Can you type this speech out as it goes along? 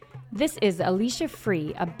This is Alicia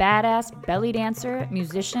Free, a badass belly dancer,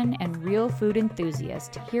 musician, and real food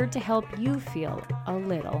enthusiast, here to help you feel a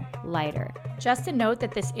little lighter. Just a note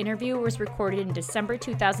that this interview was recorded in December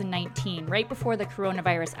 2019, right before the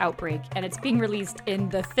coronavirus outbreak, and it's being released in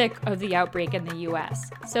the thick of the outbreak in the US.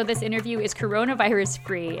 So this interview is coronavirus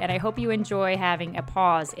free, and I hope you enjoy having a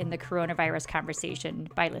pause in the coronavirus conversation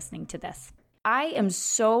by listening to this. I am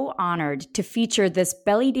so honored to feature this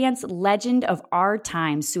belly dance legend of our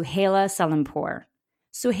time, Suhaila Salimpour.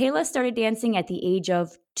 Suhaila started dancing at the age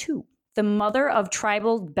of 2. The mother of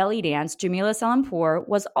tribal belly dance, Jamila Salimpour,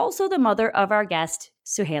 was also the mother of our guest,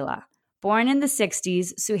 Suhaila. Born in the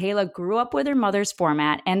 60s, Suhaila grew up with her mother's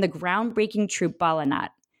format and the groundbreaking troupe Bala Naat.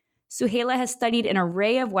 Suhaila has studied an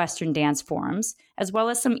array of Western dance forms, as well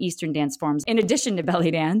as some Eastern dance forms, in addition to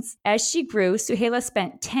belly dance. As she grew, Suhaila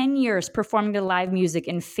spent 10 years performing to live music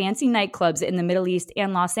in fancy nightclubs in the Middle East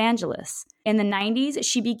and Los Angeles. In the 90s,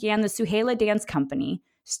 she began the Suhaila Dance Company,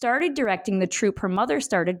 started directing the troupe her mother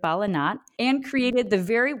started, Bala Naat, and created the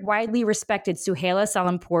very widely respected Suhaila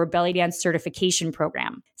Salimpour Belly Dance Certification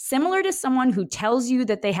Program. Similar to someone who tells you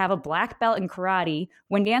that they have a black belt in karate,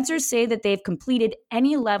 when dancers say that they've completed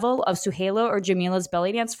any level of Suhaila or Jamila's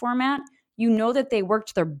belly dance format, you know that they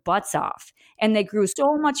worked their butts off and they grew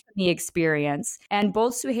so much from the experience. And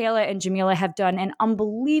both Suhaila and Jamila have done an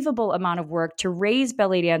unbelievable amount of work to raise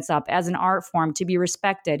belly dance up as an art form to be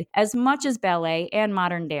respected as much as ballet and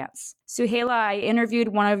modern dance. Suhaila, I interviewed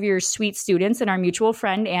one of your sweet students and our mutual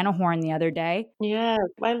friend, Anna Horn, the other day. Yes,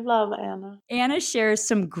 I love Anna. Anna shares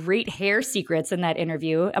some great hair secrets in that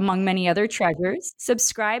interview, among many other treasures.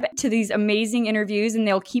 Subscribe to these amazing interviews, and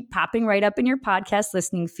they'll keep popping right up in your podcast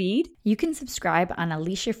listening feed. You can subscribe on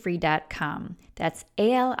aliciafree.com. That's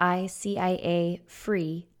ALICIA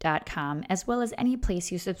free.com, as well as any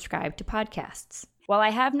place you subscribe to podcasts. While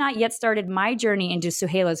I have not yet started my journey into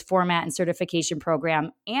Suhaila's format and certification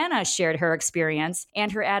program, Anna shared her experience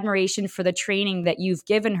and her admiration for the training that you've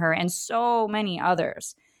given her and so many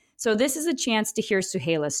others. So this is a chance to hear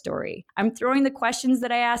Suhaila's story. I'm throwing the questions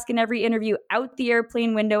that I ask in every interview out the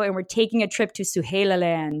airplane window, and we're taking a trip to Suhaila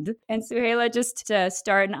land. And Suhaila, just to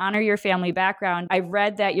start and honor your family background, I've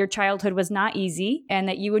read that your childhood was not easy and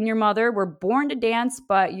that you and your mother were born to dance,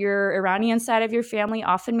 but your Iranian side of your family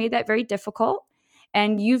often made that very difficult.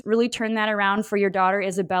 And you've really turned that around for your daughter,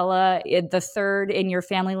 Isabella, the third in your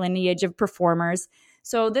family lineage of performers.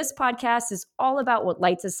 So this podcast is all about what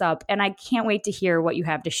lights us up, and I can't wait to hear what you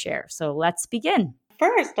have to share. So let's begin.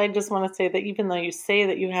 First, I just want to say that even though you say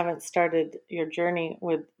that you haven't started your journey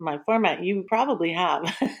with my format, you probably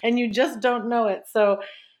have, and you just don't know it. So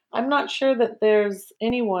I'm not sure that there's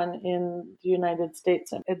anyone in the United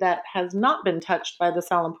States that has not been touched by the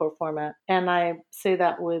Salimpour format. And I say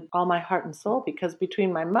that with all my heart and soul, because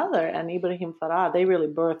between my mother and Ibrahim Farah, they really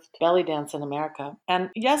birthed belly dance in America. And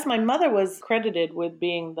yes, my mother was credited with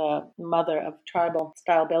being the mother of tribal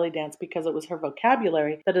style belly dance because it was her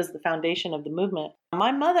vocabulary that is the foundation of the movement.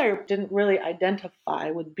 My mother didn't really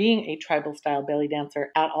identify with being a tribal style belly dancer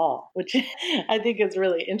at all, which I think is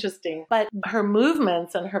really interesting. But her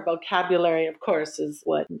movements and her vocabulary, of course, is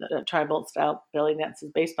what the tribal style belly dance is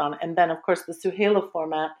based on. And then, of course, the Suhaila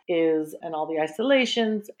format is, and all the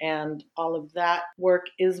isolations and all of that work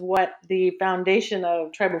is what the foundation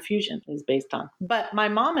of tribal fusion is based on. But my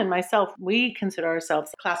mom and myself, we consider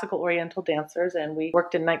ourselves classical oriental dancers, and we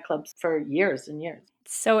worked in nightclubs for years and years.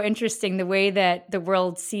 So interesting. The way that the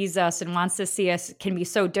world sees us and wants to see us can be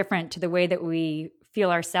so different to the way that we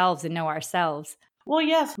feel ourselves and know ourselves. Well,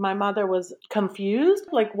 yes, my mother was confused,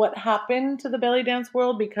 like what happened to the belly dance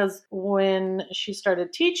world, because when she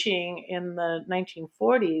started teaching in the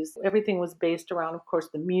 1940s, everything was based around, of course,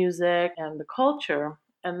 the music and the culture.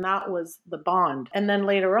 And that was the bond. And then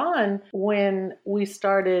later on, when we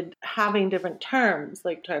started having different terms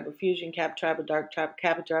like tribal fusion, cab tribal, dark tribe,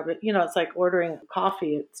 cabin tribal, it's like ordering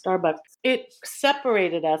coffee at Starbucks. It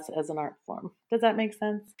separated us as an art form. Does that make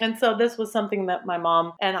sense? And so this was something that my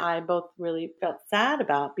mom and I both really felt sad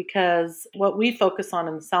about, because what we focus on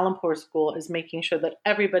in the Salimpour School is making sure that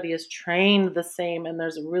everybody is trained the same and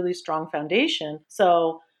there's a really strong foundation.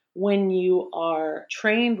 So when you are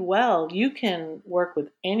trained well, you can work with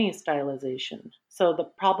any stylization. So the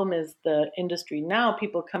problem is the industry now,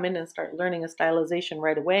 people come in and start learning a stylization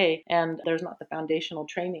right away, and there's not the foundational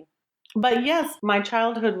training. But yes, my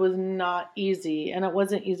childhood was not easy, and it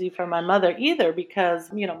wasn't easy for my mother either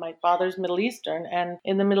because, my father's Middle Eastern, and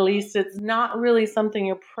in the Middle East, it's not really something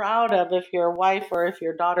you're proud of if your wife or if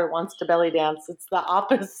your daughter wants to belly dance. It's the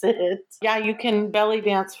opposite. Yeah, you can belly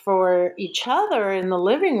dance for each other in the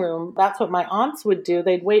living room. That's what my aunts would do.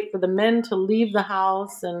 They'd wait for the men to leave the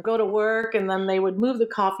house and go to work, and then they would move the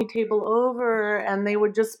coffee table over, and they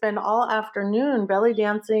would just spend all afternoon belly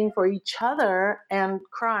dancing for each other and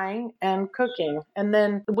crying and cooking. And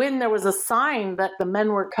then when there was a sign that the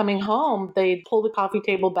men were coming home, they'd pull the coffee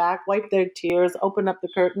table back, wipe their tears, open up the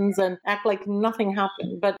curtains, and act like nothing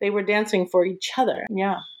happened. But they were dancing for each other.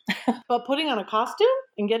 Yeah. But putting on a costume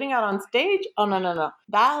and getting out on stage, oh, no, no, no.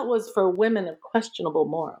 That was for women of questionable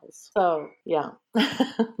morals. So, yeah.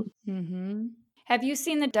 Mm-hmm. Have you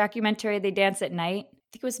seen the documentary They Dance at Night? I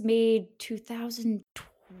think it was made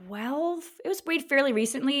 2012. It was made fairly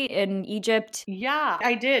recently in Egypt. Yeah,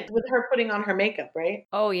 I did, with her putting on her makeup, right?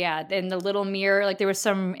 Oh, yeah. In the little mirror. Like there was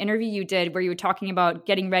some interview you did where you were talking about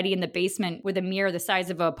getting ready in the basement with a mirror the size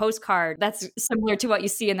of a postcard. That's similar to what you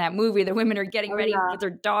see in that movie. The women are getting ready with their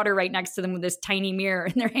daughter right next to them with this tiny mirror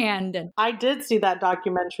in their hand. And I did see that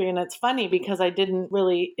documentary, and it's funny because I didn't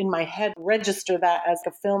really, in my head, register that as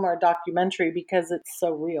a film or a documentary because it's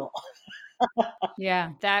so real.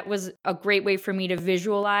 Yeah, that was a great way for me to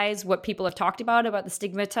visualize what people have talked about the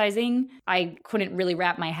stigmatizing. I couldn't really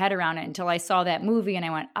wrap my head around it until I saw that movie and I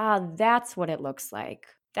went, that's what it looks like.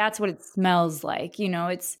 That's what it smells like.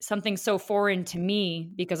 It's something so foreign to me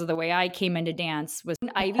because of the way I came into dance was an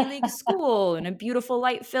Ivy League school and a beautiful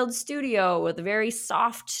light-filled studio with very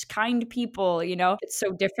soft, kind people. It's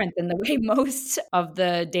so different than the way most of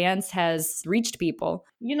the dance has reached people.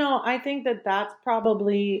 I think that that's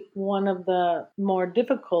probably one of the more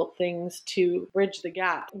difficult things to bridge the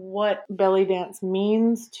gap. What belly dance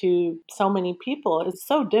means to so many people is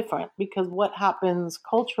so different because what happens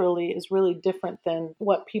culturally is really different than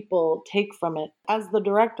what people take from it. As the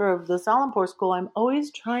director of the Salampur School, I'm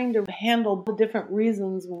always trying to handle the different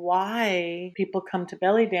reasons why people come to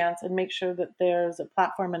belly dance and make sure that there's a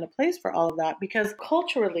platform and a place for all of that because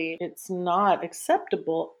culturally it's not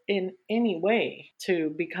acceptable in any way to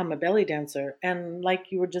become a belly dancer. And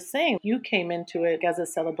like you were just saying, you came into it as a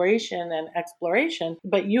celebration and exploration,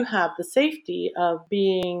 but you have the safety of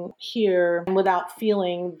being here without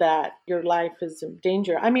feeling that your life is in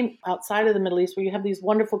danger. I mean, outside of the Middle East where you have these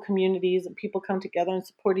wonderful communities and people come together and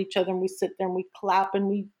support each other and we sit there and we clap and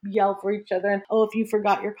we yell for each other and, oh, if you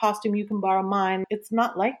forgot your costume, you can borrow mine. It's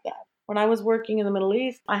not like that. When I was working in the Middle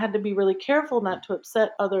East, I had to be really careful not to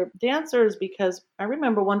upset other dancers because I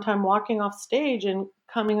remember one time walking off stage and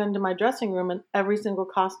coming into my dressing room and every single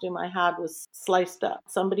costume I had was sliced up.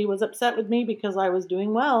 Somebody was upset with me because I was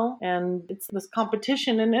doing well and it's this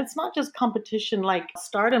competition and it's not just competition like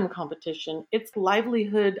stardom competition. It's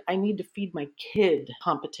livelihood, I need to feed my kid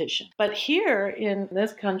competition. But here in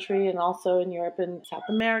this country and also in Europe and South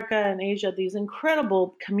America and Asia, these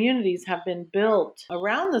incredible communities have been built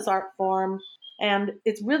around this art form. And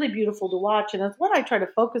it's really beautiful to watch. And it's what I try to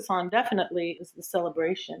focus on definitely is the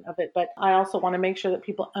celebration of it. But I also want to make sure that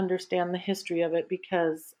people understand the history of it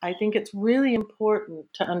because I think it's really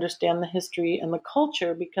important to understand the history and the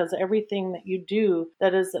culture because everything that you do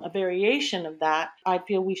that is a variation of that, I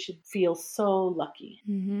feel we should feel so lucky.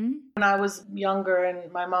 Mm-hmm. When I was younger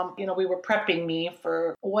and my mom, we were prepping me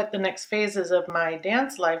for what the next phases of my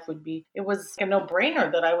dance life would be, it was a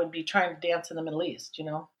no-brainer that I would be trying to dance in the Middle East,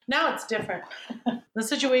 Now it's different. The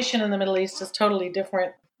situation in the Middle East is totally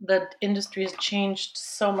different. The industry has changed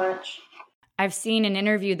so much. I've seen an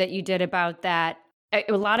interview that you did about that.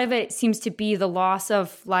 A lot of it seems to be the loss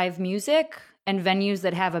of live music and venues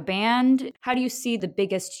that have a band. How do you see the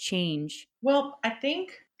biggest change? Well, I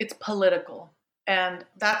think it's political. And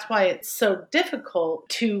that's why it's so difficult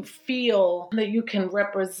to feel that you can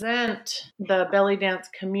represent the belly dance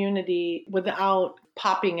community without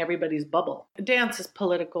popping everybody's bubble. Dance is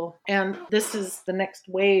political, and this is the next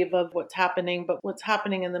wave of what's happening. But what's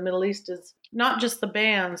happening in the Middle East is not just the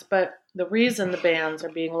bands, but the reason the bands are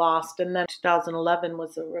being lost. And then 2011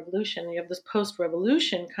 was a revolution. You have this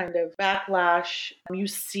post-revolution kind of backlash. You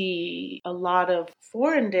see a lot of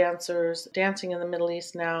foreign dancers dancing in the Middle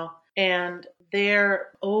East now, and their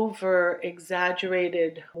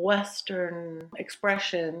over-exaggerated Western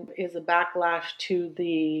expression is a backlash to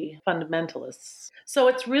the fundamentalists. So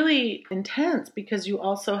it's really intense because you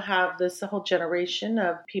also have this whole generation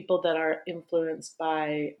of people that are influenced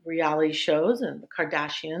by reality shows and the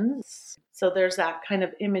Kardashians. So there's that kind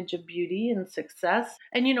of image of beauty and success.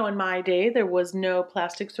 And, in my day, there was no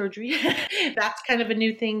plastic surgery. That's kind of a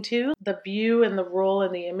new thing, too. The view and the role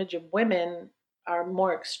and the image of women are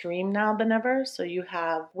more extreme now than ever. So you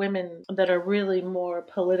have women that are really more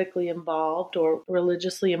politically involved or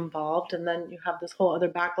religiously involved. And then you have this whole other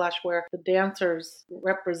backlash where the dancers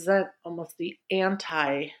represent almost the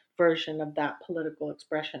anti version of that political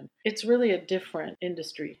expression. It's really a different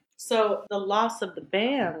industry. So the loss of the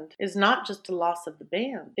band is not just a loss of the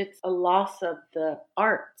band, it's a loss of the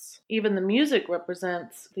arts. Even the music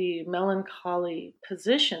represents the melancholy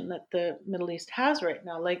position that the Middle East has right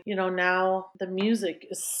now. Like, now the music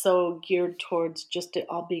is so geared towards just it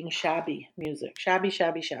all being shabby music. Shabby,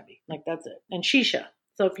 shabby, shabby. Like, that's it. And shisha.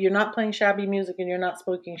 So if you're not playing shabby music and you're not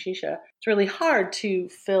smoking shisha, it's really hard to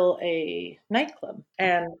fill a nightclub.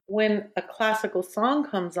 And when a classical song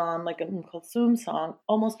comes on, like a Kulthum song,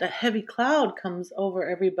 almost a heavy cloud comes over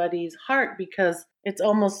everybody's heart because it's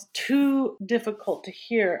almost too difficult to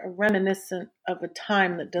hear, reminiscent of a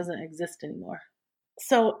time that doesn't exist anymore.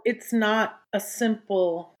 So it's not a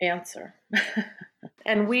simple answer.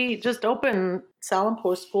 And we just opened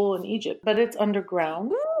Salampur School in Egypt, but it's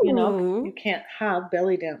underground. Ooh. You can't have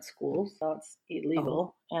belly dance schools, so it's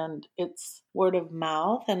illegal. And it's word of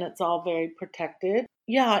mouth, and it's all very protected.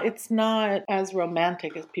 Yeah, it's not as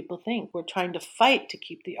romantic as people think. We're trying to fight to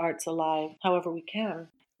keep the arts alive however we can.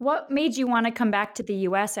 What made you want to come back to the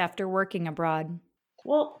U.S. after working abroad?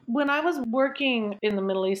 Well, when I was working in the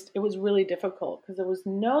Middle East, it was really difficult because there was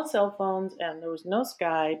no cell phones and there was no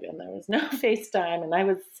Skype and there was no FaceTime, and I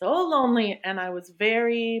was so lonely and I was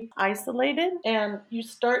very isolated, and you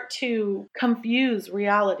start to confuse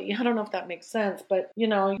reality. I don't know if that makes sense, but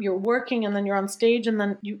you're working and then you're on stage and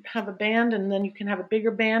then you have a band and then you can have a bigger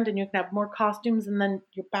band and you can have more costumes and then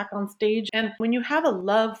you're back on stage. And when you have a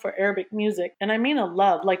love for Arabic music, and I mean a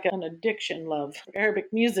love, like an addiction love for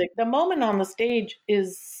Arabic music, the moment on the stage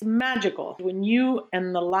is magical when you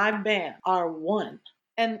and the live band are one.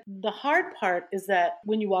 And the hard part is that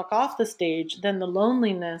when you walk off the stage, then the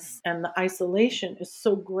loneliness and the isolation is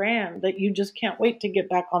so grand that you just can't wait to get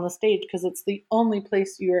back on the stage because it's the only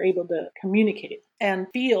place you're able to communicate and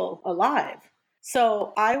feel alive.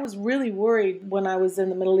 So I was really worried when I was in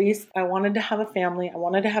the Middle East. I wanted to have a family. I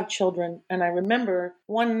wanted to have children. And I remember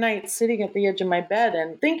one night sitting at the edge of my bed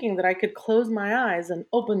and thinking that I could close my eyes and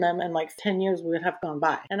open them and like 10 years would have gone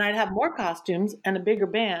by. And I'd have more costumes and a bigger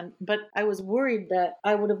band. But I was worried that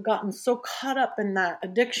I would have gotten so caught up in that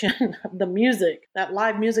addiction of the music, that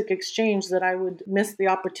live music exchange, that I would miss the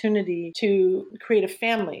opportunity to create a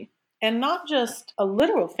family. And not just a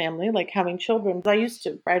literal family, like having children. I used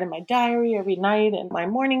to write in my diary every night and my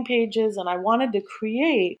morning pages, and I wanted to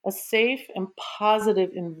create a safe and positive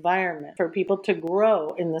environment for people to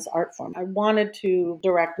grow in this art form. I wanted to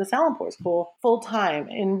direct the Salampur School full time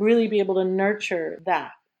and really be able to nurture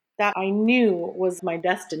that I knew was my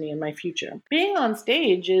destiny and my future. Being on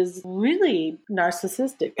stage is really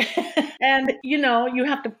narcissistic. And, you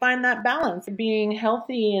have to find that balance, being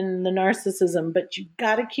healthy in the narcissism, but you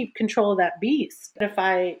got to keep control of that beast. If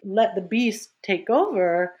I let the beast take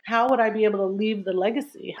over, how would I be able to leave the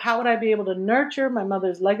legacy? How would I be able to nurture my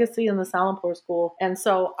mother's legacy in the Salampur School? And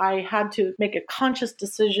so I had to make a conscious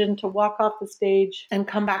decision to walk off the stage and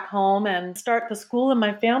come back home and start the school in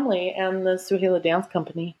my family and the Suhaila Dance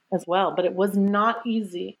Company as well. But it was not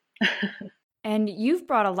easy. And you've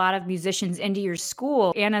brought a lot of musicians into your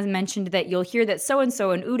school. Anna mentioned that you'll hear that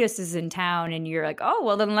so-and-so and Udis is in town, and you're like, oh,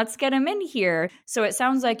 well, then let's get him in here. So it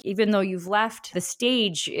sounds like even though you've left the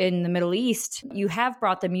stage in the Middle East, you have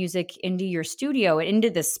brought the music into your studio and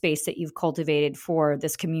into this space that you've cultivated for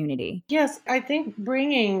this community. Yes, I think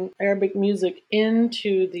bringing Arabic music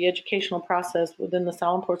into the educational process within the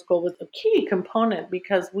Salampur School was a key component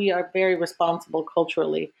because we are very responsible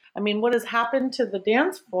culturally. I mean, what has happened to the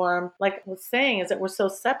dance form, like I was saying, is that we're so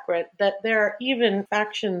separate that there are even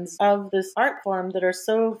factions of this art form that are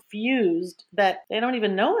so fused that they don't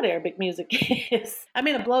even know what Arabic music is. I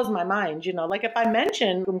mean, it blows my mind, like if I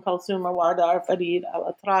mention Kulthum or Warda or Farid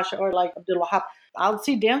al-Atrash or like Abdul Wahab, I'll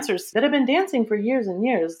see dancers that have been dancing for years and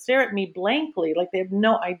years stare at me blankly like they have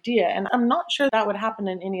no idea. And I'm not sure that would happen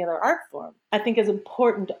in any other art form. I think it's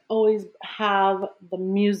important to always have the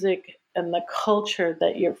music and the culture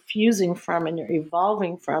that you're fusing from and you're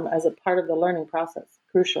evolving from as a part of the learning process.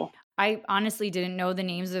 Crucial. I honestly didn't know the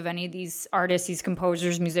names of any of these artists, these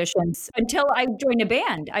composers, musicians, until I joined a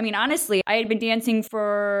band. I mean, honestly, I had been dancing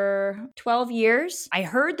for 12 years. I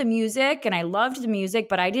heard the music and I loved the music,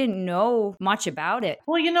 but I didn't know much about it.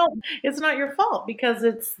 Well, it's not your fault because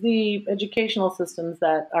it's the educational systems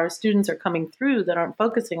that our students are coming through that aren't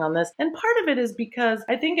focusing on this. And part of it is because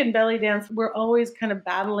I think in belly dance, we're always kind of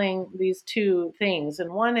battling these two things.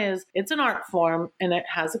 And one is it's an art form and it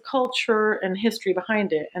has a culture and history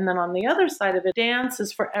behind it. And then on the other side of it, dance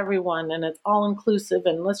is for everyone and it's all inclusive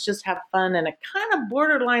and let's just have fun. And it kind of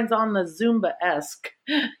borderlines on the Zumba-esque,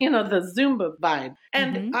 the Zumba vibe.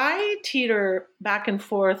 And I teeter back and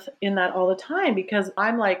forth in that all the time because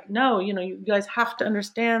I'm like, no, you guys have to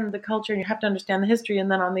understand the culture and you have to understand the history. And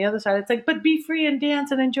then on the other side, it's like, but be free and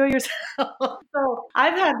dance and enjoy yourself. So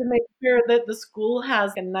I've had to make sure that the school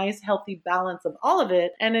has a nice, healthy balance of all of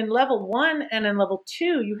it. And in level 1 and in level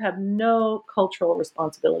 2, you have no cultural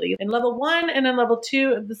responsibility. In level 1 and in level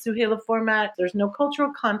 2 of the Suhaila format, there's no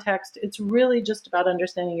cultural context. It's really just about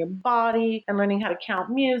understanding your body and learning how to count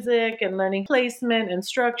music and learning placement and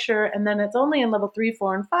structure. And then it's only in level 3,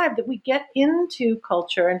 4, and 5 that we get into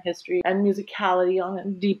culture and history and musicality on a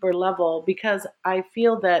deeper level, because I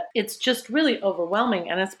feel that it's just really overwhelming.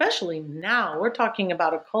 And especially now, we're talking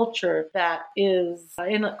about a culture that is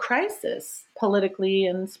in a crisis politically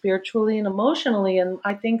and spiritually and emotionally. And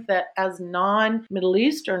I think that as non-Middle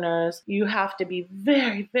Easterners, you have to be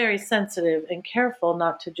very, very sensitive and careful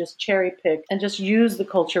not to just cherry pick and just use the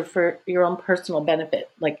culture for your own personal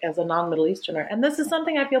benefit, like as a non-Middle Easterner. And this is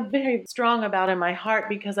something I feel very strong about in my heart,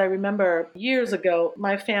 because I remember years ago,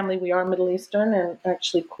 my family, we are Middle Eastern and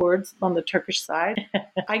actually Kurds on the Turkish side.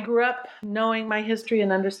 I grew up knowing my history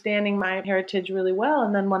and understanding my heritage really well.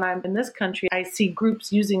 And then when I'm in this country, I see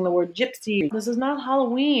groups using the word gypsy. This is not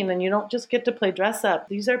Halloween and you don't just get to play dress up.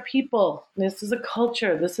 These are people. This is a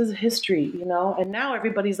culture. This is history, And now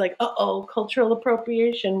everybody's like, cultural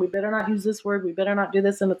appropriation. We better not use this word. We better not do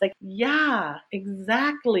this. And it's like, yeah,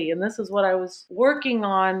 exactly. And this is what I was working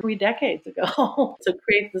on 3 decades ago to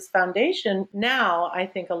create this foundation. Now, I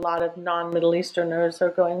think a lot of non-Middle Easterners are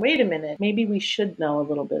going, wait a minute, maybe we should know a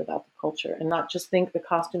little bit about the culture and not just think the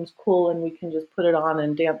costume's cool and we can just put it on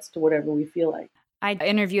and dance to whatever we feel like. I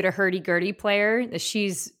interviewed a hurdy-gurdy player.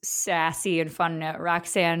 She's sassy and fun,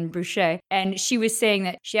 Roxanne Boucher. And she was saying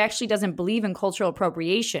that she actually doesn't believe in cultural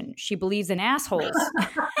appropriation. She believes in assholes.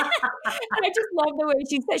 And I just love the way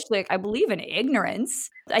she said, she's like, I believe in ignorance.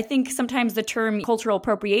 I think sometimes the term cultural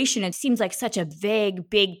appropriation, it seems like such a vague,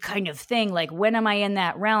 big kind of thing. Like, when am I in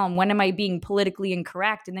that realm? When am I being politically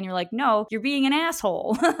incorrect? And then you're like, no, you're being an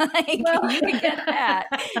asshole. You can get that,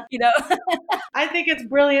 I think it's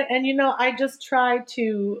brilliant. And, I just try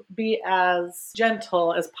to be as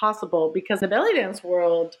gentle as possible, because in the belly dance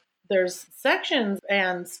world, there's sections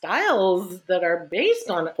and styles that are based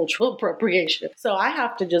on cultural appropriation. So I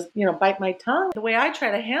have to just, bite my tongue. The way I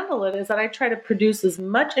try to handle it is that I try to produce as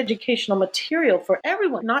much educational material for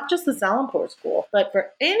everyone, not just the Salampour School, but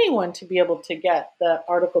for anyone to be able to get the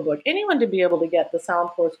article book, anyone to be able to get the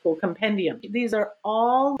Salampour School compendium. These are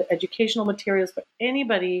all the educational materials for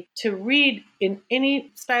anybody to read in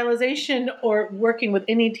any stylization or working with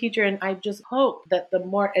any teacher. And I just hope that the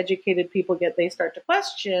more educated people get, they start to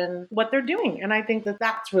question what they're doing. And I think that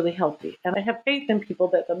that's really healthy. And I have faith in people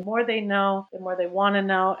that the more they know, the more they want to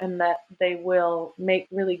know, and that they will make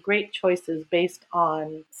really great choices based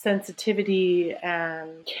on sensitivity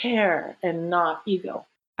and care and not ego.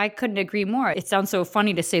 I couldn't agree more. It sounds so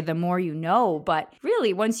funny to say the more you know, but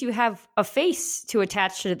really, once you have a face to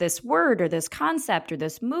attach to this word or this concept or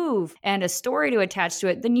this move and a story to attach to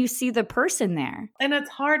it, then you see the person there. And it's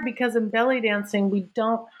hard because in belly dancing, we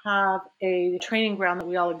don't have a training ground that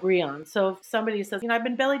we all agree on. So if somebody says, I've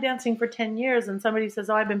been belly dancing for 10 years, and somebody says,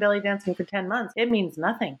 I've been belly dancing for 10 months, it means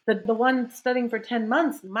nothing. The one studying for 10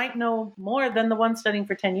 months might know more than the one studying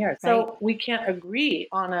for 10 years. Right. So we can't agree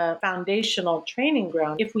on a foundational training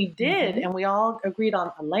ground. If we did, and we all agreed on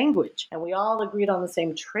a language, and we all agreed on the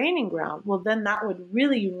same training ground, well, then that would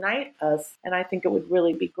really unite us. And I think it would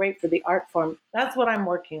really be great for the art form. That's what I'm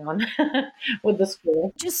working on with the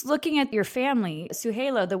school. Just looking at your family,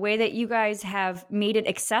 Suhaila, the way that you guys have made it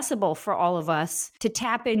accessible for all of us to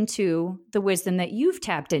tap into the wisdom that you've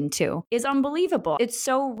tapped into is unbelievable. It's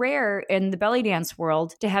so rare in the belly dance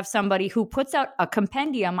world to have somebody who puts out a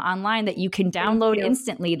compendium online that you can download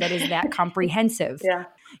instantly that is that comprehensive. Yeah.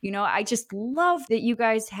 I just love that you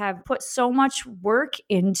guys have put so much work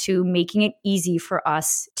into making it easy for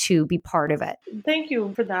us to be part of it. Thank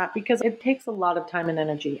you for that, because it takes a lot of time and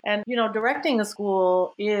energy. And, directing a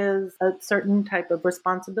school is a certain type of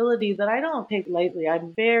responsibility that I don't take lightly.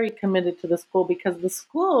 I'm very committed to the school, because the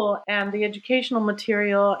school and the educational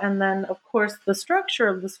material, and then, of course, the structure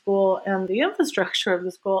of the school and the infrastructure of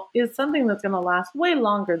the school is something that's going to last way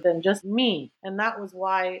longer than just me. And that was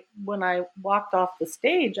why when I walked off the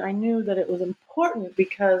stage stage, I knew that it was important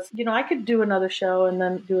because, I could do another show and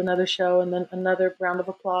then do another show and then another round of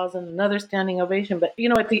applause and another standing ovation. But,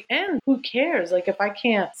 at the end, who cares? Like, if I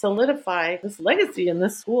can't solidify this legacy in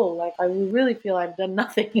this school, like, I really feel I've done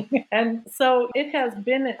nothing. And so it has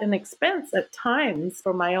been an expense at times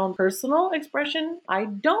for my own personal expression. I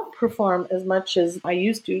don't perform as much as I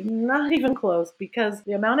used to, not even close, because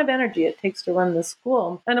the amount of energy it takes to run this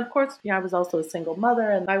school. And of course, I was also a single mother,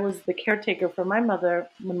 and I was the caretaker for my mother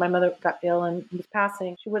when my mother got ill and was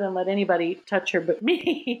passing. She wouldn't let anybody touch her but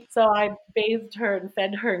me. So I bathed her and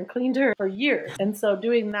fed her and cleaned her for years. And so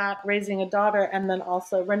doing that, raising a daughter, and then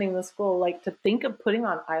also running the school, like to think of putting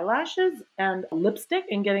on eyelashes and lipstick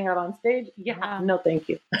and getting out on stage. Yeah. No, thank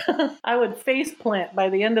you. I would face plant by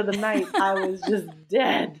the end of the night. I was just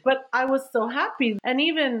dead. But I was so happy. And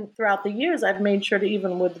even throughout the years, I've made sure to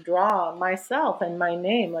even withdraw myself and my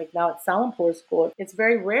name. Like now at Salimpour School, it's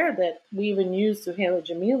very rare that we even use Suhaila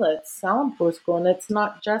Jamila at Salimpour School. And it's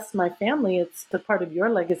not just my family, it's the part of your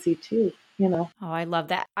legacy too. Oh, I love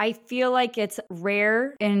that. I feel like it's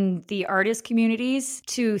rare in the artist communities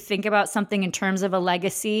to think about something in terms of a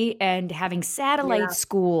legacy and having satellite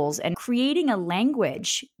schools and creating a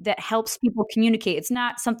language that helps people communicate. It's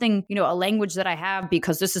not something, a language that I have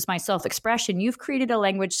because this is my self-expression. You've created a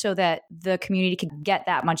language so that the community can get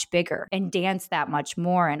that much bigger and dance that much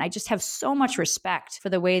more. And I just have so much respect for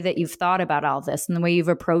the way that you've thought about all this and the way you've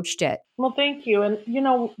approached it. Well, thank you. And,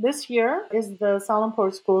 this year is the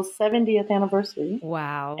Salimpour School's 70th anniversary.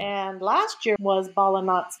 Wow. And last year was Bala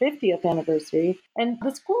Naat's 50th anniversary. And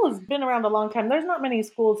the school has been around a long time. There's not many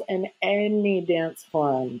schools in any dance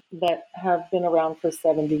form that have been around for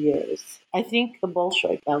 70 years. I think the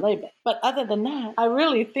Bolshoi Ballet. But other than that, I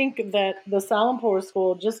really think that the Salimpour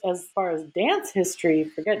School, just as far as dance history,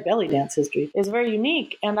 forget belly dance history, is very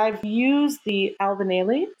unique. And I've used the Alvin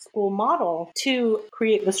Ailey school model to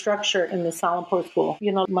create the structure in the Salimpour School.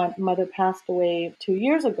 My mother passed away 2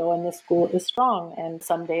 years ago, and the school is strong. And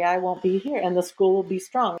someday I won't be here, and the school will be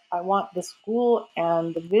strong. I want the school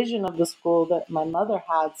and the vision of the school that my mother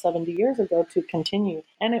had 70 years ago to continue,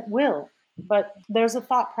 and it will. But there's a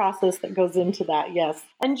thought process that goes into that, yes.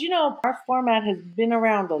 And our format has been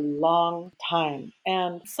around a long time.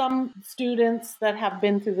 And some students that have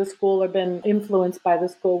been through the school or been influenced by the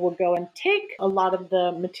school will go and take a lot of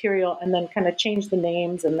the material and then kind of change the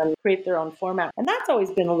names and then create their own format. And that's always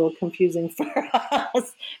been a little confusing for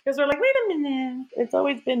us because we're like, wait a minute, it's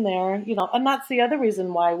always been there, and that's the other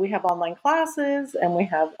reason why we have online classes and we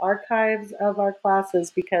have archives of our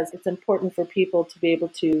classes, because it's important for people to be able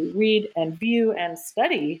to read and view and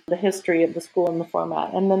study the history of the school and the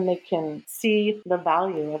format. And then they can see the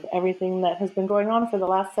value of everything that has been going on for the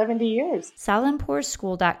last 70 years.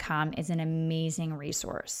 SalimpoursSchool.com is an amazing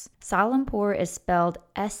resource. Salimpour is spelled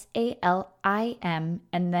S-A-L-I-M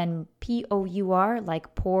and then P-O-U-R,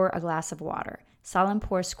 like pour a glass of water.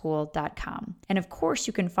 SalimpoursSchool.com. And of course,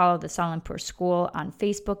 you can follow the Salimpour School on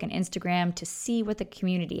Facebook and Instagram to see what the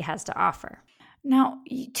community has to offer. Now,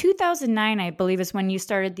 2009, I believe, is when you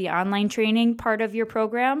started the online training part of your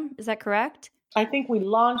program. Is that correct? I think we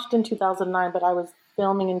launched in 2009, but I was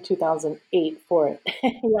filming in 2008 for it.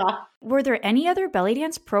 Yeah. Were there any other belly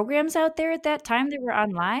dance programs out there at that time that were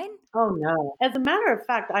online? Oh, no. As a matter of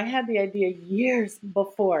fact, I had the idea years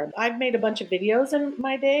before. I've made a bunch of videos in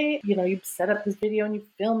my day. You set up this video and you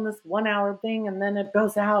film this 1 hour thing and then it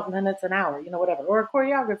goes out and then it's an hour, whatever, or a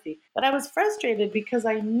choreography. But I was frustrated because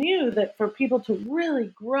I knew that for people to really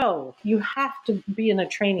grow, you have to be in a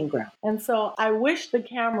training ground. And so I wish the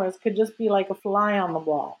cameras could just be like a fly on the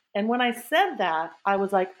wall. And when I said that, I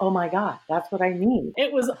was like, oh my God, that's what I need.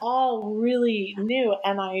 It was all really new.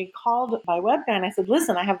 And I called my web guy and I said,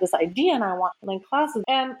 listen, I have this idea and I want online classes.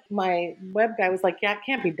 And my web guy was like, yeah, it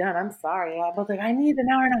can't be done. I'm sorry. I was like, I need an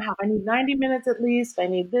hour and a half. I need 90 minutes at least. I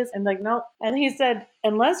need this. And like, no. And he said,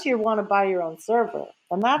 unless you want to buy your own server,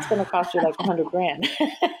 and that's going to cost you like $100,000.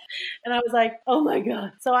 And I was like, oh my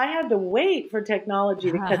God. So I had to wait for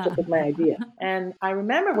technology to catch up with my idea. And I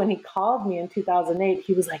remember when he called me in 2008,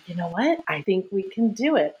 he was like, you know what? I think we can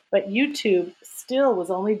do it. But YouTube still was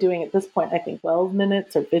only doing at this point, I think 12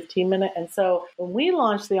 minutes or 15 minutes. And so when we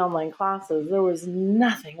launched the online classes, there was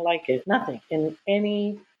nothing like it, nothing in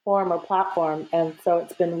any form or platform. And so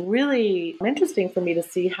it's been really interesting for me to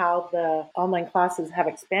see how the online classes have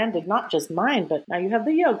expanded, not just mine, but now you have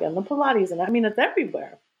the yoga and the Pilates. And I mean, it's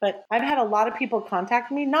everywhere. But I've had a lot of people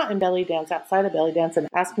contact me, not in belly dance, outside of belly dance, and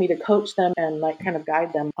ask me to coach them and like kind of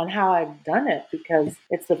guide them on how I've done it, because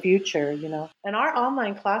it's the future, And our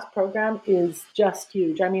online class program is just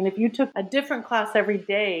huge. I mean, if you took a different class every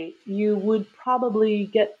day, you would probably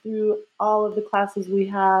get through all of the classes we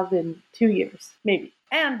have in 2 years, maybe.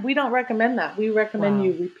 And we don't recommend that. We recommend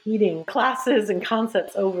you repeating classes and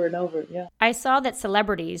concepts over and over. Yeah. I saw that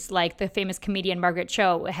celebrities like the famous comedian Margaret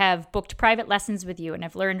Cho have booked private lessons with you and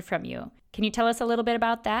have learned from you. Can you tell us a little bit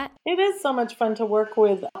about that? It is so much fun to work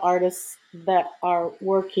with artists that are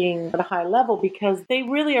working at a high level because they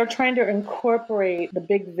really are trying to incorporate the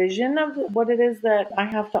big vision of what it is that I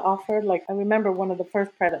have to offer. Like, I remember one of the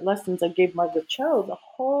first private lessons I gave Margaret Cho, the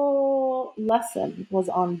whole lesson was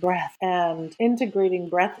on breath and integrating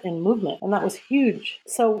breath and movement. And that was huge.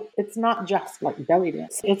 So it's not just like belly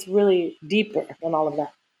dance. It's really deeper than all of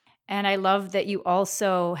that. And I love that you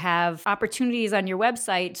also have opportunities on your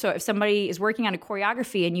website. So if somebody is working on a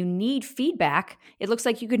choreography and you need feedback, it looks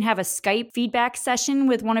like you can have a Skype feedback session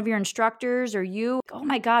with one of your instructors or you. Oh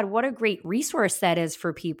my God, what a great resource that is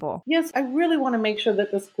for people. Yes, I really want to make sure that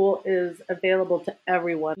the school is available to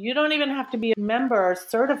everyone. You don't even have to be a member or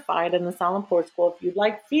certified in the Salampur School. If you'd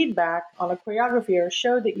like feedback on a choreography or a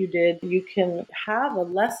show that you did, you can have a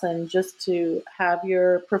lesson just to have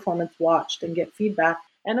your performance watched and get feedback.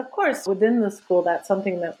 And of course, within the school, that's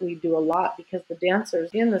something that we do a lot because the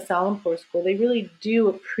dancers in the Salampur School, they really do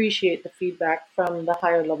appreciate the feedback from the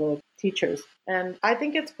higher level teachers. And I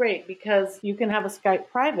think it's great because you can have a Skype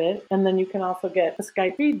private and then you can also get a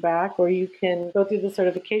Skype feedback or you can go through the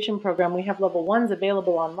certification program. We have level 1s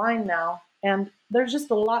available online now. And there's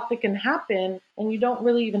just a lot that can happen and you don't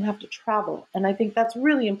really even have to travel. And I think that's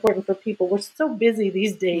really important for people. We're so busy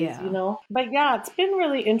these days, you know. But yeah, it's been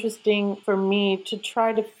really interesting for me to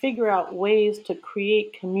try to figure out ways to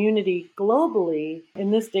create community globally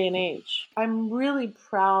in this day and age. I'm really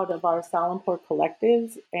proud of our Salampur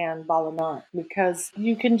collectives and Bala Naat because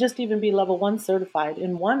you can just even be level 1 certified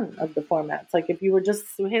in one of the formats. Like if you were just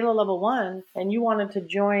Suhaila level 1 and you wanted to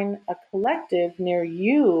join a collective near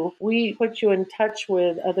you, we put you in touch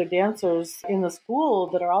with other dancers in the school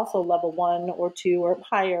that are also level 1 or 2 or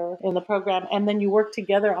higher in the program. And then you work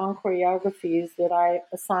together on choreographies that I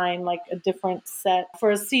assign like a different set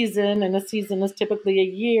for a season. And a season is typically a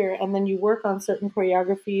year. And then you work on certain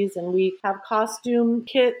choreographies and we have costume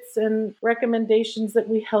kits and recommendations that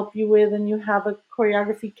we help you with. And you have a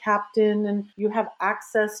choreography captain and you have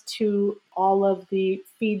access to all of the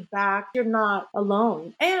feedback. You're not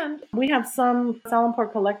alone. And we have some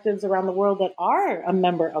Salampur collectives around the world that are a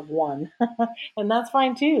member of one. And that's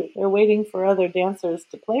fine too. They're waiting for other dancers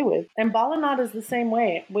to play with. And Bala Naat is the same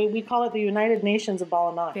way. We call it the United Nations of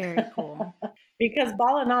Bala Naat. Very cool. Because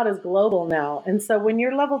Bala Naat is global now. And so when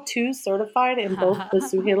you're level 2 certified in both the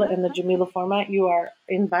Suhaila and the Jamila format, you are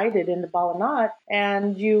invited into Bala Naat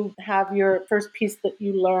and you have your first piece that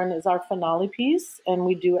you learn is our finale piece and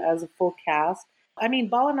we do it as a full cast. I mean,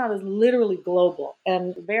 Bala Naat is literally global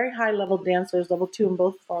and very high level dancers, level 2 in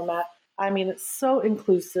both formats. I mean, it's so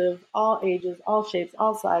inclusive, all ages, all shapes,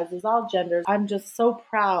 all sizes, all genders. I'm just so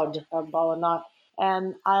proud of Bala Naat.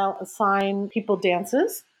 And I'll assign people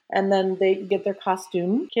dances. And then they get their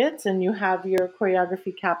costume kits and you have your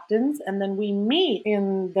choreography captains. And then we meet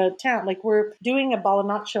in the town. Like we're doing a Bala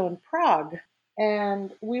Naat show in Prague.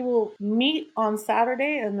 And we will meet on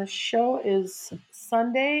Saturday and the show is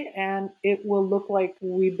Sunday. And it will look like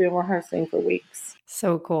we've been rehearsing for weeks.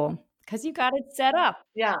 So cool. Because you got it set up.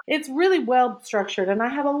 Yeah, it's really well structured. And I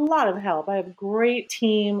have a lot of help. I have a great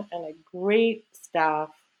team and a great staff.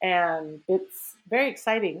 And it's very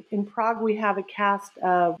exciting. In Prague, we have a cast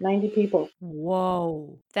of 90 people.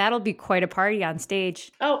 Whoa. That'll be quite a party on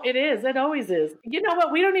stage. Oh, it is. It always is. You know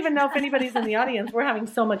what? We don't even know if anybody's in the audience. We're having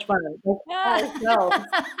so much fun.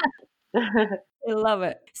 I love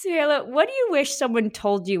it. Suhaila, what do you wish someone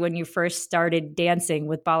told you when you first started dancing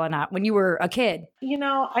with Bala Naat, when you were a kid? You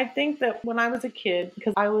know, I think that when I was a kid,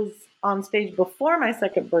 because I was on stage before my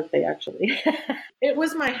second birthday, actually, it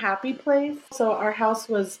was my happy place. So our house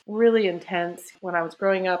was really intense. When I was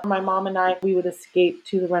growing up, my mom and I, we would escape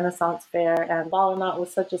to the Renaissance Fair, and Bala Naat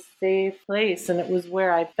was such a safe place. And it was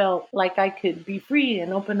where I felt like I could be free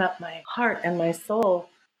and open up my heart and my soul.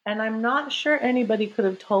 And I'm not sure anybody could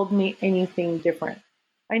have told me anything different.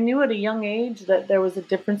 I knew at a young age that there was a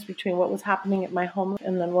difference between what was happening at my home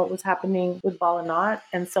and then what was happening with Bala Naat.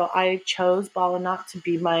 And so I chose Bala Naat to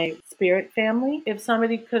be my spirit family. If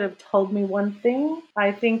somebody could have told me one thing,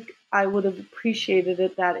 I think I would have appreciated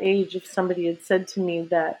at that age if somebody had said to me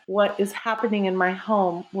that what is happening in my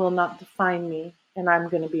home will not define me and I'm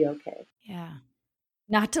going to be okay. Yeah.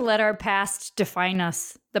 Not to let our past define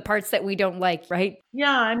us, the parts that we don't like, right?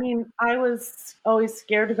 Yeah, I mean, I was always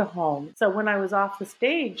scared to go home. So when I was off the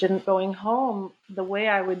stage and going home, the way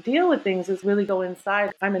I would deal with things is really go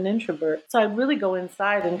inside. I'm an introvert. So I'd really go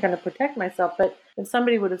inside and kind of protect myself. But if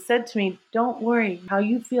somebody would have said to me, don't worry how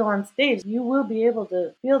you feel on stage, you will be able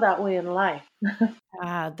to feel that way in life.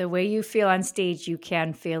 The way you feel on stage, you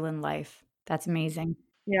can feel in life. That's amazing.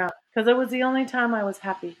 Yeah, because it was the only time I was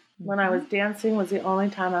happy. When I was dancing was the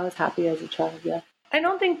only time I was happy as a child, yeah. I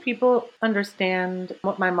don't think people understand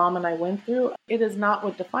what my mom and I went through. It is not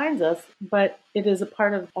what defines us, but it is a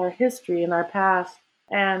part of our history and our past.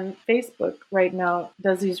 And Facebook right now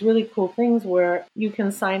does these really cool things where you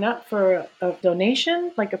can sign up for a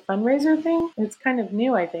donation, like a fundraiser thing. It's kind of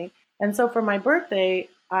new, I think. And so for my birthday,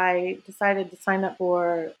 I decided to sign up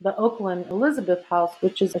for the Oakland Elizabeth House,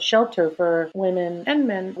 which is a shelter for women and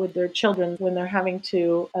men with their children when they're having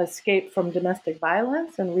to escape from domestic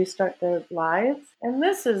violence and restart their lives. And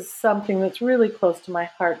this is something that's really close to my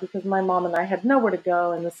heart because my mom and I had nowhere to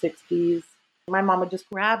go in the 60s. My mom would just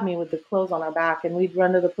grab me with the clothes on our back and we'd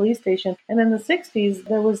run to the police station. And in the 60s,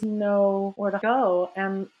 there was nowhere to go.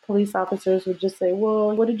 And police officers would just say,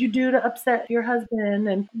 well, what did you do to upset your husband?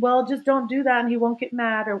 And, well, just don't do that and he won't get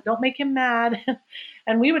mad, or don't make him mad.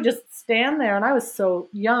 And we would just stand there. And I was so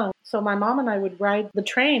young. So my mom and I would ride the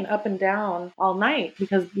train up and down all night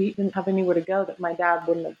because we didn't have anywhere to go that my dad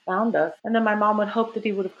wouldn't have found us. And then my mom would hope that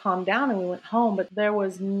he would have calmed down and we went home. But there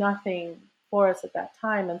was nothing for us at that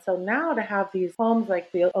time. And so now to have these homes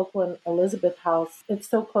like the Oakland Elizabeth House, it's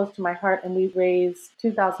so close to my heart. And we raised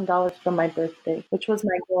 $2,000 for my birthday, which was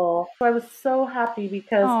my goal. So I was so happy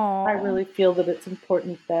because I really feel that it's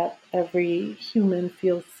important that every human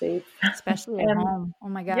feels safe. Especially at home. Oh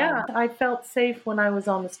my God. Yeah, I felt safe when I was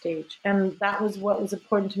on the stage. And that was what was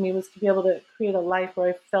important to me, was to be able to create a life where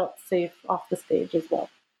I felt safe off the stage as well.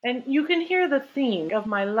 And you can hear the theme of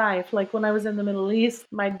my life. Like when I was in the Middle East,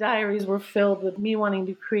 my diaries were filled with me wanting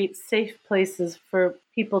to create safe places for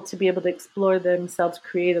people to be able to explore themselves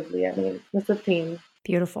creatively. I mean, it's a theme.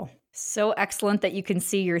 Beautiful. So excellent that you can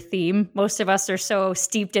see your theme. Most of us are so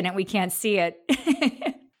steeped in it, we can't see it.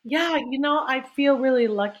 Yeah, I feel really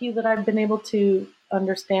lucky that I've been able to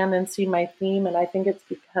understand and see my theme. And I think it's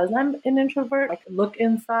because I'm an introvert. I can look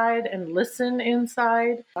inside and listen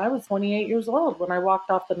inside. I was 28 years old when I walked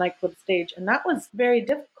off the nightclub stage. And that was very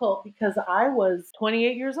difficult because I was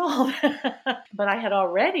 28 years old. But I had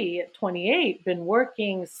already at 28 been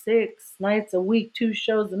working 6 nights a week, 2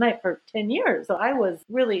 shows a night for 10 years. So I was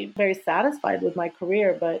really very satisfied with my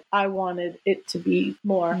career, but I wanted it to be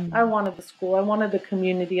more. I wanted the school, I wanted the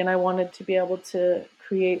community, and I wanted to be able to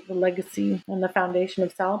create the legacy and the foundation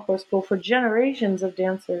of Salempur School for generations of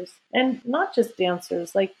dancers. And not just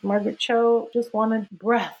dancers, like Margaret Cho just wanted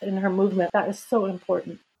breath in her movement. That is so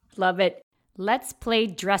important. Love it. Let's play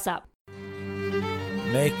Dress Up.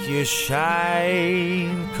 Make you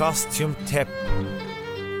shine, costume tip.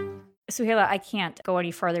 Suhaila, I can't go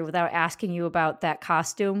any further without asking you about that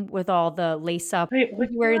costume with all the lace up. Wait,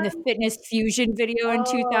 You were in the Fitness Fusion video in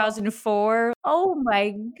 2004. Oh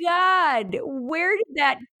my God. Where did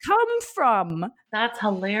that come from? That's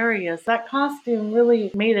hilarious. That costume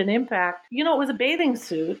really made an impact. It was a bathing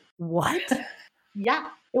suit. What? Yeah,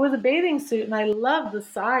 it was a bathing suit, and I loved the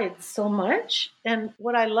sides so much. And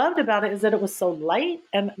what I loved about it is that it was so light,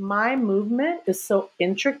 and my movement is so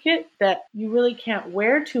intricate that you really can't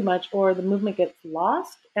wear too much or the movement gets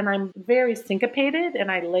lost. And I'm very syncopated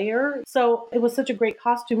and I layer. So it was such a great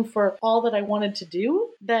costume for all that I wanted to do,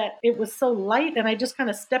 that it was so light, and I just kind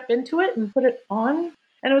of step into it and put it on.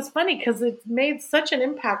 And it was funny because it made such an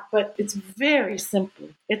impact, but it's very simple.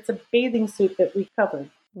 It's a bathing suit that we covered.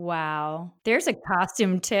 Wow. There's a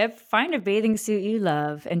costume tip. Find a bathing suit you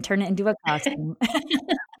love and turn it into a costume.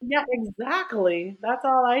 Yeah, exactly. That's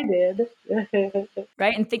all I did.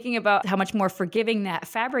 Right. And thinking about how much more forgiving that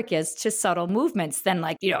fabric is to subtle movements than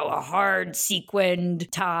a hard sequined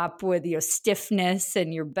top with your stiffness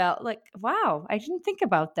and your belt. Wow, I didn't think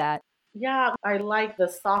about that. Yeah, I like the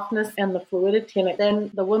softness and the fluidity in it.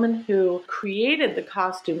 Then the woman who created the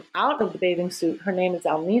costume out of the bathing suit, her name is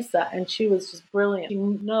Alnisa, and she was just brilliant. She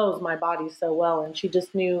knows my body so well, and she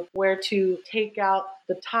just knew where to take out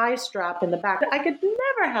the tie strap in the back. I could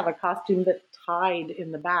never have a costume that tied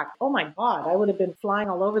in the back. Oh my God, I would have been flying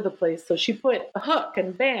all over the place. So she put a hook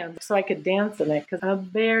and bands so I could dance in it because I'm a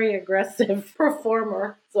very aggressive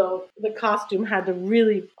performer. So the costume had to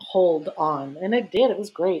really hold on, and it did. It was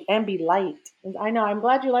great, and be light. And I know, I'm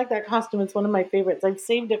glad you like that costume. It's one of my favorites. I've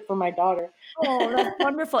saved it for my daughter. Oh, that's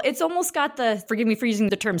wonderful. It's almost got the, forgive me for using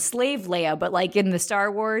the term slave Leia, but like in the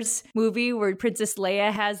Star Wars movie where Princess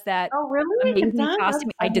Leia has that amazing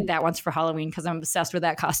costume. I did that once for Halloween because I'm obsessed with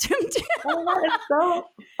that costume too. Oh, that is so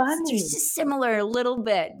funny. It's just similar a little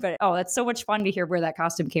bit, but that's so much fun to hear where that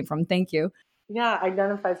costume came from. Thank you. Yeah,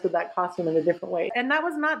 identifies with that costume in a different way. And that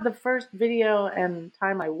was not the first video and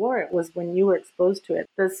time I wore it, was when you were exposed to it.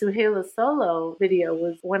 The Suhela Solo video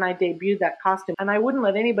was when I debuted that costume, and I wouldn't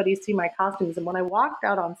let anybody see my costumes. And when I walked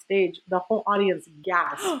out on stage, the whole audience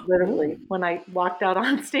gasped, literally, when I walked out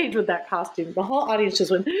on stage with that costume. The whole audience just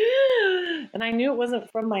went, and I knew it wasn't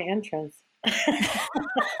from my entrance.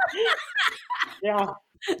 Yeah.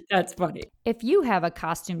 That's funny. If you have a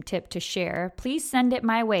costume tip to share, please send it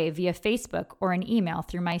my way via Facebook or an email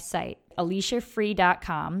through my site,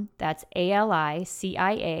 AliciaFree.com. That's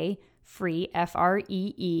ALICIA, free,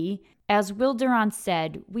 FREE. As Will Durant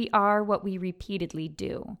said, we are what we repeatedly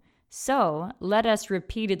do. So let us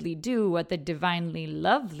repeatedly do what the divinely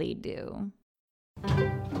lovely do.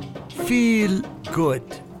 Feel good.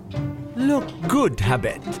 Look good,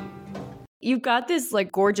 Habit. You've got this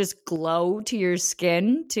like gorgeous glow to your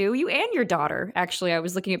skin too. You and your daughter. Actually, I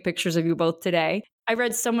was looking at pictures of you both today. I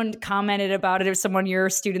read someone commented about it. It was someone your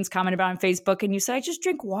students commented about on Facebook, and you said, I just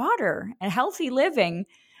drink water and healthy living.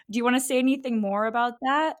 Do you want to say anything more about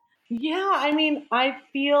that? Yeah, I mean, I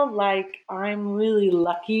feel like I'm really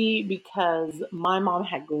lucky because my mom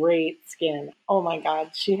had great skin. Oh my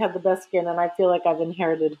God, she had the best skin, and I feel like I've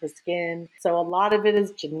inherited her skin. So a lot of it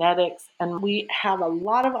is genetics, and we have a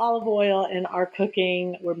lot of olive oil in our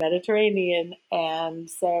cooking. We're Mediterranean, and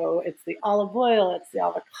so it's the olive oil, it's the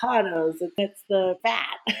avocados, it's the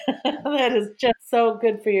fat that is just so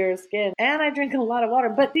good for your skin. And I drink a lot of water.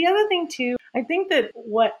 But the other thing too, I think that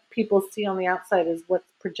what people see on the outside is what's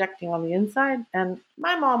projecting on the inside. And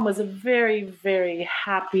my mom was a very, very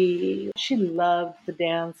happy. She loved the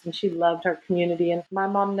dance and she loved her community. And my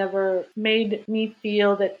mom never made me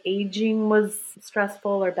feel that aging was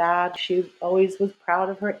stressful or bad. She always was proud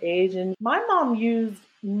of her age. And my mom used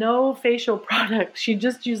no facial product. She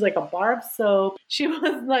just used like a bar of soap. She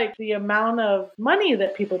was like, the amount of money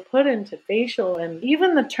that people put into facial, and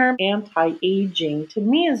even the term anti-aging to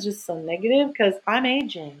me is just so negative because I'm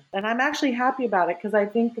aging and I'm actually happy about it because I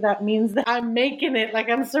think that means that I'm making it, like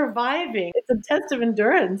I'm surviving. It's a test of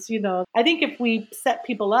endurance, you know. I think if we set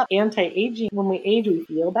people up anti-aging, when we age, we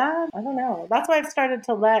feel bad. I don't know. That's why I've started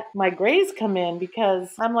to let my grays come in because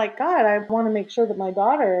I'm like, God, I want to make sure that my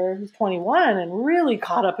daughter, who's 21 and really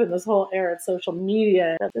caught up in this whole era of social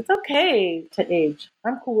media, it's okay to age.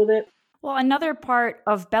 I'm cool with it. Well, another part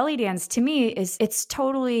of belly dance to me is it's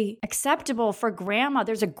totally acceptable for grandma.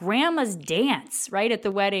 There's a grandma's dance, right, at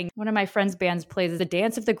the wedding. One of my friend's bands plays the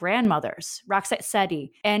Dance of the Grandmothers, Roxette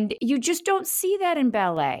Seti. And you just don't see that in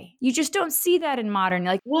ballet. You just don't see that in modern.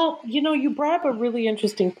 Well, you know, you brought up a really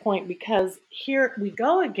interesting point because here we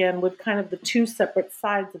go again with kind of the two separate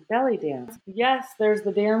sides of belly dance. Yes, there's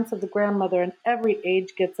the dance of the grandmother, and every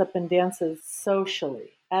age gets up and dances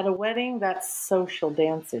socially. At a wedding, that's social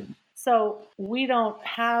dancing. So we don't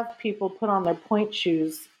have people put on their point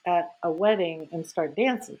shoes at a wedding and start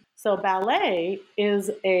dancing. So ballet is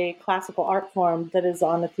a classical art form that is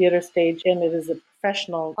on a theater stage, and it is a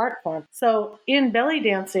professional art form. So in belly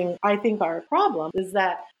dancing, I think our problem is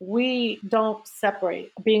that we don't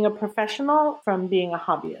separate being a professional from being a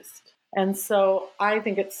hobbyist. And so I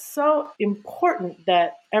think it's so important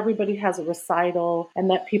that everybody has a recital and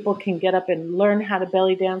that people can get up and learn how to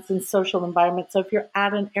belly dance in social environments. So if you're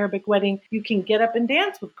at an Arabic wedding, you can get up and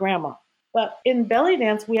dance with grandma. But in belly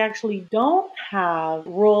dance, we actually don't have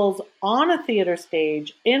roles on a theater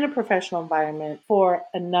stage in a professional environment for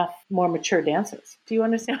enough more mature dancers. Do you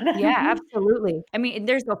understand what I mean? Yeah, absolutely. I mean,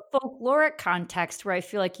 there's a folkloric context where I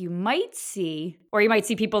feel like you might see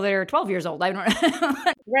people that are 12 years old. I don't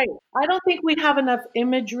know. Right. I don't think we have enough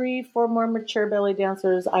imagery for more mature belly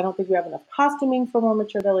dancers. I don't think we have enough costuming for more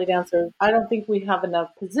mature belly dancers. I don't think we have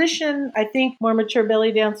enough position. I think more mature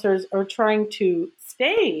belly dancers are trying to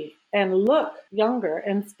stay and look younger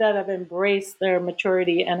instead of embrace their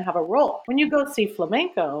maturity and have a role. When you go see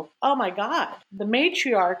flamenco, oh my God, the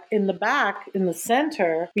matriarch in the back, in the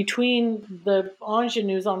center, between the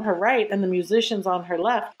ingenues on her right and the musicians on her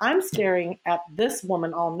left, I'm staring at this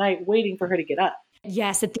woman all night waiting for her to get up.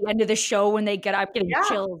 Yes, at the end of the show when they get up, getting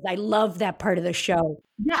chills. I love that part of the show.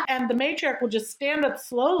 Yeah, and the matriarch will just stand up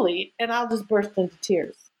slowly and I'll just burst into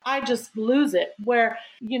tears. I just lose it. Where,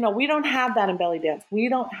 we don't have that in belly dance. We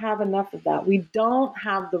don't have enough of that. We don't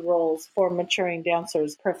have the roles for maturing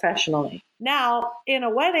dancers professionally. Now, in a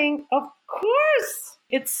wedding, of course,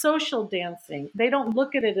 it's social dancing. They don't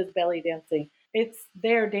look at it as belly dancing. It's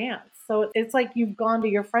their dance. So it's like you've gone to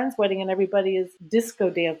your friend's wedding and everybody is disco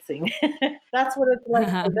dancing. That's what it's like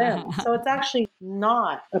for them. So it's actually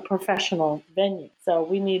not a professional venue. So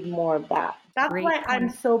we need more of that. That's why I'm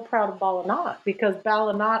so proud of Bal Anat, because Bal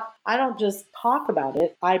Anat, I don't just talk about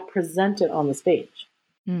it, I present it on the stage.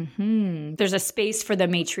 Mm-hmm. There's a space for the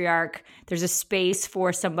matriarch. There's a space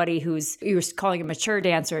for somebody you're calling it mature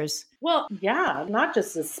dancers. Well, yeah, not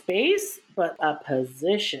just a space, but a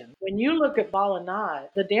position. When you look at Bal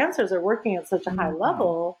Anat, the dancers are working at such a high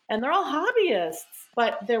level, and they're all hobbyists,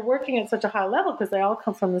 but they're working at such a high level because they all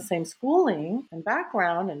come from the same schooling and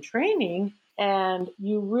background and training. And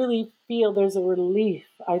you really feel there's a relief,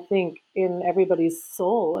 I think, in everybody's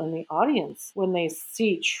soul and the audience when they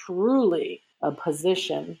see truly a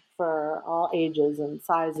position for all ages and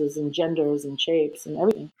sizes and genders and shapes and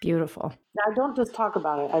everything. Beautiful. I don't just talk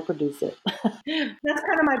about it, I produce it. That's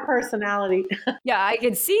kind of my personality. Yeah, I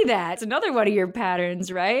can see that. It's another one of your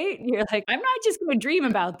patterns, right? You're like, I'm not just going to dream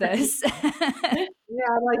about this. Yeah,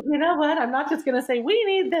 I'm like, you know what? I'm not just going to say, we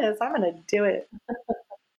need this. I'm going to do it.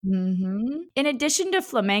 Mm-hmm. In addition to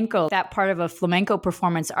flamenco, that part of a flamenco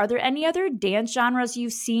performance, are there any other dance genres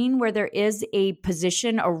you've seen where there is a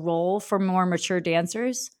position, a role for more mature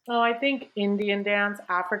dancers? Oh, I think Indian dance,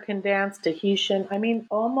 African dance, Tahitian. I mean,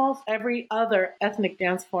 almost every other ethnic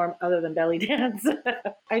dance form other than belly dance.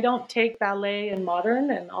 I don't take ballet and modern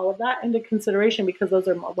and all of that into consideration because those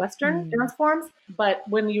are more Western dance forms. But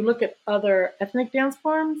when you look at other ethnic dance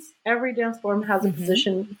forms, every dance form has a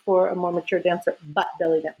position for a more mature dancer, but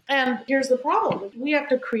belly dance. And here's the problem. We have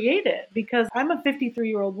to create it because I'm a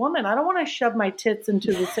 53-year-old woman. I don't want to shove my tits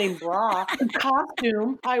into the same bra and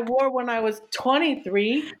costume I wore when I was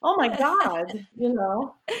 23. Oh my God,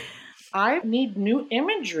 I need new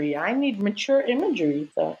imagery. I need mature imagery.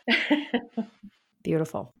 So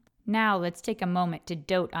beautiful. Now let's take a moment to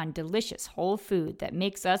dote on delicious whole food that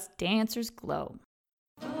makes us dancers glow.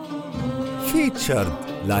 Featured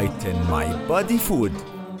Lighten My Body Food.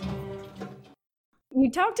 You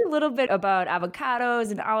talked a little bit about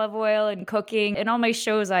avocados and olive oil and cooking. In all my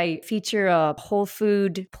shows, I feature a whole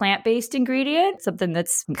food plant-based ingredient, something that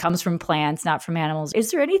comes from plants, not from animals. Is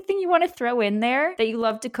there anything you want to throw in there that you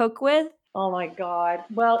love to cook with? Oh my God.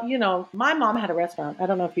 Well, my mom had a restaurant. I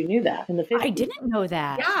don't know if you knew that in the 50s. I didn't know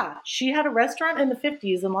that. Yeah. She had a restaurant in the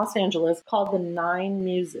 50s in Los Angeles called the Nine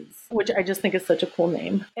Muses, which I just think is such a cool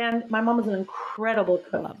name. And my mom was an incredible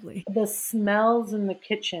cook. Lovely. The smells in the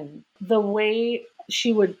kitchen, the way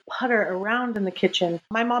she would putter around in the kitchen.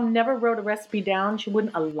 My mom never wrote a recipe down. She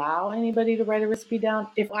wouldn't allow anybody to write a recipe down.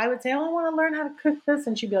 If I would say, oh, I want to learn how to cook this,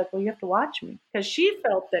 and she'd be like, well, you have to watch me. Because she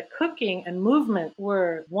felt that cooking and movement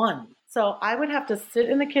were one. So I would have to sit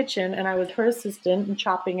in the kitchen and I was her assistant and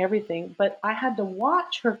chopping everything, but I had to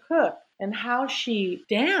watch her cook and how she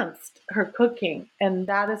danced her cooking. And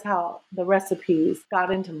that is how the recipes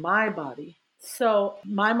got into my body. So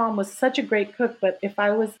my mom was such a great cook, but if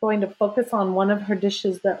I was going to focus on one of her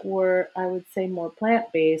dishes that were, I would say, more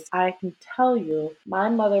plant-based, I can tell you my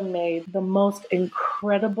mother made the most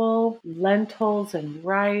incredible lentils and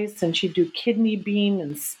rice, and she'd do kidney bean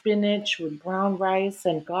and spinach with brown rice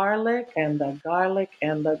and garlic and the garlic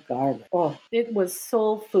and the garlic. Oh, it was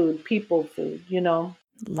soul food, people food,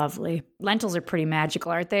 Lovely. Lentils are pretty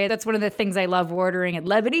magical, aren't they? That's one of the things I love ordering at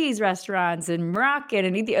Lebanese restaurants and Moroccan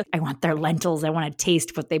and Ethiopian. I want their lentils. I want to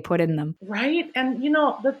taste what they put in them. Right. And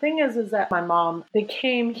the thing is that my mom, they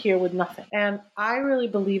came here with nothing. And I really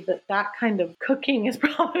believe that kind of cooking is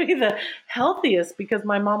probably the healthiest because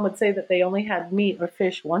my mom would say that they only had meat or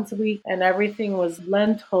fish once a week and everything was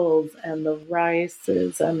lentils and the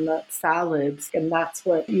rices and the salads. And that's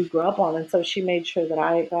what you grew up on. And so she made sure that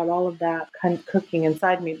I got all of that kind of cooking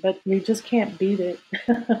inside me, but you just can't beat it.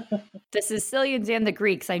 The Sicilians and the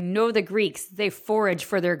Greeks, I know the Greeks, they forage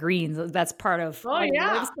for their greens. That's part of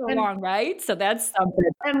live so long, right? So that's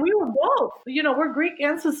something. And we were both, we're Greek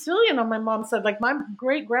and Sicilian on my mom's side. Like my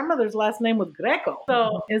great grandmother's last name was Greco.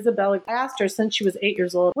 So Isabella asked her since she was 8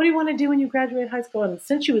 years old, what do you want to do when you graduate high school? And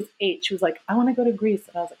since she was 8, she was like, I want to go to Greece.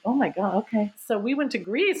 And I was like, oh my God, okay. So we went to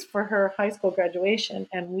Greece for her high school graduation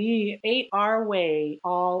and we ate our way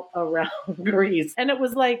all around Greece. And it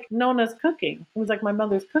was like Nona's cooking. It was like my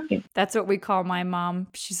mother's cooking. That's what we call my mom.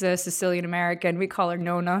 She's a Sicilian American. We call her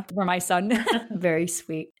Nona for my son. Very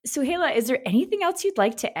sweet. Suhaila, is there anything else you'd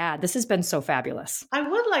like to add? This has been so fabulous. I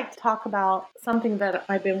would like to talk about something that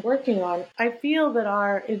I've been working on. I feel that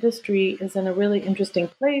our industry is in a really interesting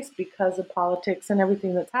place because of politics and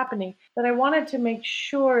everything that's happening, that I wanted to make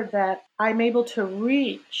sure that I'm able to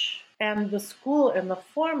reach, and the school and the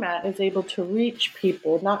format is able to reach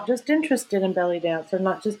people not just interested in belly dance or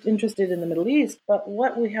not just interested in the Middle East, but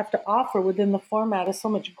what we have to offer within the format is so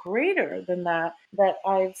much greater than that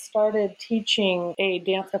I've started teaching a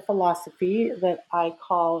dance of philosophy that I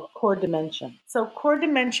call Core Dimension. So Core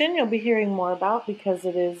Dimension you'll be hearing more about because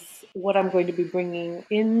it is what I'm going to be bringing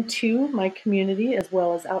into my community as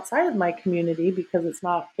well as outside of my community, because it's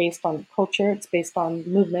not based on culture, it's based on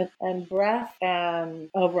movement and breath and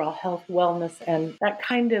overall health, wellness, and that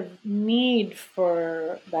kind of need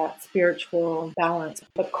for that spiritual balance.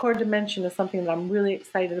 But Core Dimension is something that I'm really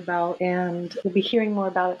excited about, and we'll be hearing more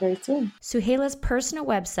about it very soon. Suhaila's personal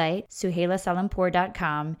website,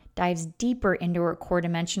 SuhailaSalimpour.com, dives deeper into her Core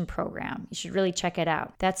Dimension program. You should really check it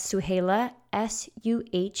out. That's Suhaila,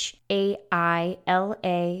 Suhaila,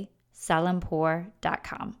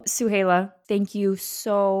 Salimpour.com. Suhaila, thank you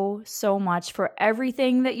so much for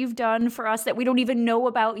everything that you've done for us that we don't even know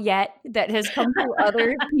about yet, that has come through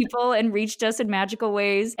other people and reached us in magical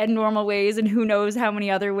ways and normal ways and who knows how many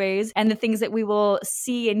other ways, and the things that we will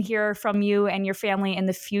see and hear from you and your family in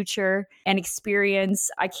the future and experience.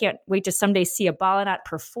 I can't wait to someday see a Bala Knot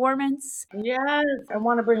performance. Yes, I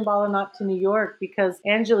want to bring Bala Knot to New York because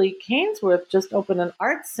Angelique Cainsworth just opened an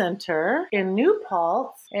art center in New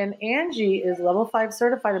Paltz, and Angie is level 5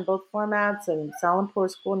 certified in both formats and Salimpour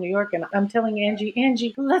School in New York. And I'm telling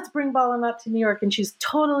Angie, let's bring Bala Knot to New York. And she's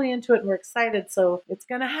totally into it and we're excited. So it's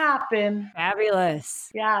going to happen. Fabulous.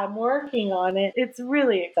 Yeah, I'm working on it. It's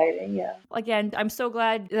really exciting. Yeah. Again, I'm so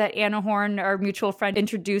glad that Anna Horn, our mutual friend,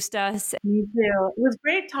 introduced us. Me too. It was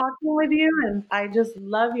great talking with you. And I just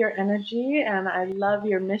love your energy and I love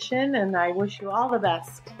your mission. And I wish you all the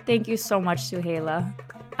best. Thank you so much, Suhaila.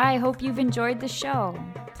 I hope you've enjoyed the show.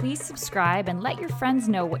 Please subscribe and let your friends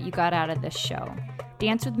know what you got out of this show.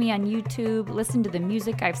 Dance with me on YouTube, listen to the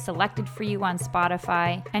music I've selected for you on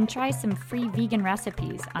Spotify, and try some free vegan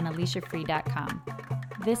recipes on AliciaFree.com.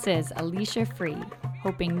 This is Alicia Free,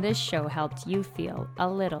 hoping this show helped you feel a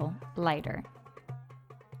little lighter.